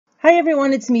Hi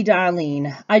everyone, it's me,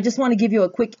 Darlene. I just want to give you a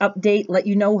quick update, let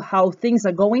you know how things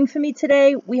are going for me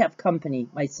today. We have company.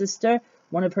 My sister,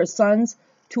 one of her sons,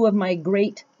 two of my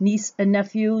great niece and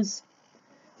nephews,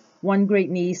 one great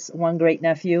niece, one great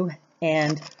nephew,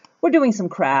 and we're doing some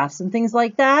crafts and things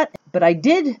like that. But I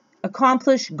did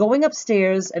accomplish going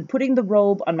upstairs and putting the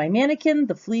robe on my mannequin,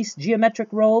 the fleece geometric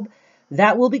robe.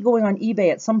 That will be going on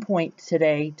eBay at some point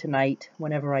today, tonight,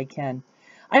 whenever I can.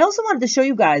 I also wanted to show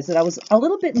you guys that I was a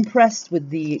little bit impressed with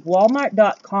the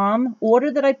Walmart.com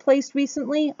order that I placed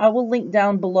recently. I will link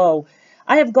down below.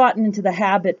 I have gotten into the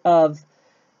habit of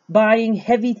buying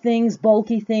heavy things,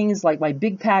 bulky things, like my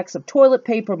big packs of toilet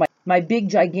paper, my big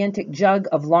gigantic jug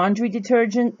of laundry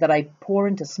detergent that I pour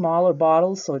into smaller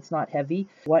bottles so it's not heavy.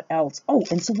 What else? Oh,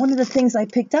 and so one of the things I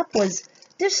picked up was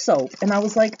dish soap. And I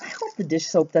was like, I hope the dish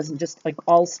soap doesn't just like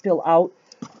all spill out.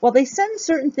 Well, they send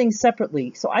certain things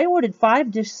separately. So I ordered 5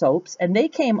 dish soaps, and they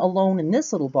came alone in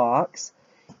this little box.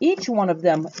 Each one of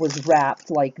them was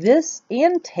wrapped like this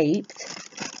and taped.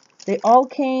 They all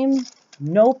came,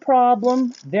 no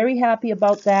problem. Very happy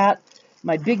about that.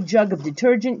 My big jug of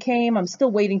detergent came. I'm still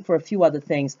waiting for a few other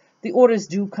things. The orders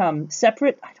do come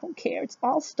separate. I don't care. It's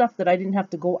all stuff that I didn't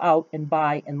have to go out and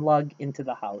buy and lug into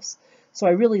the house. So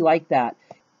I really like that.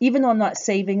 Even though I'm not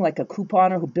saving like a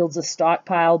couponer who builds a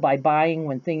stockpile by buying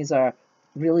when things are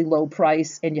really low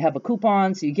price and you have a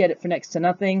coupon so you get it for next to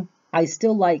nothing, I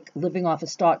still like living off a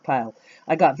stockpile.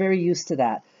 I got very used to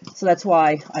that. So that's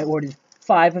why I ordered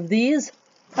 5 of these.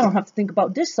 I don't have to think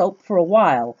about dish soap for a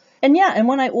while. And yeah, and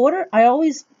when I order, I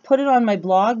always put it on my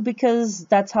blog because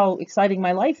that's how exciting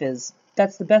my life is.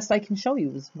 That's the best I can show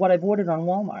you is what I've ordered on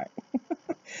Walmart.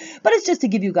 But it's just to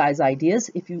give you guys ideas.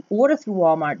 If you order through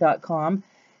Walmart.com,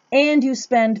 and you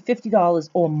spend $50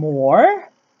 or more,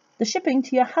 the shipping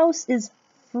to your house is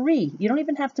free. You don't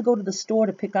even have to go to the store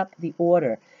to pick up the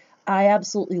order. I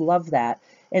absolutely love that.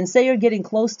 And say you're getting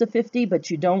close to 50,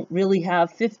 but you don't really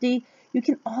have 50, you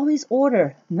can always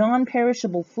order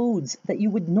non-perishable foods that you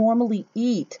would normally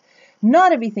eat.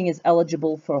 Not everything is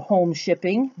eligible for home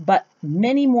shipping, but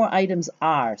many more items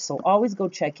are, so always go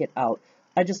check it out.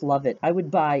 I just love it. I would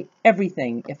buy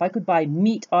everything. If I could buy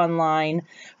meat online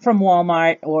from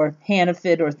Walmart or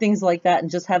Hannaford or things like that and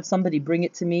just have somebody bring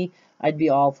it to me, I'd be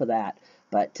all for that.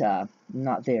 But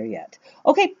not there yet.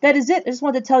 Okay, that is it. I just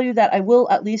wanted to tell you that I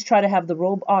will at least try to have the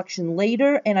robe auction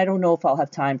later, and I don't know if I'll have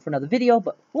time for another video,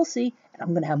 but we'll see. And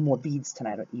I'm going to have more beads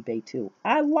tonight on eBay too.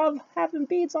 I love having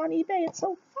beads on eBay. It's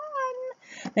so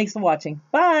fun. Thanks for watching.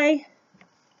 Bye.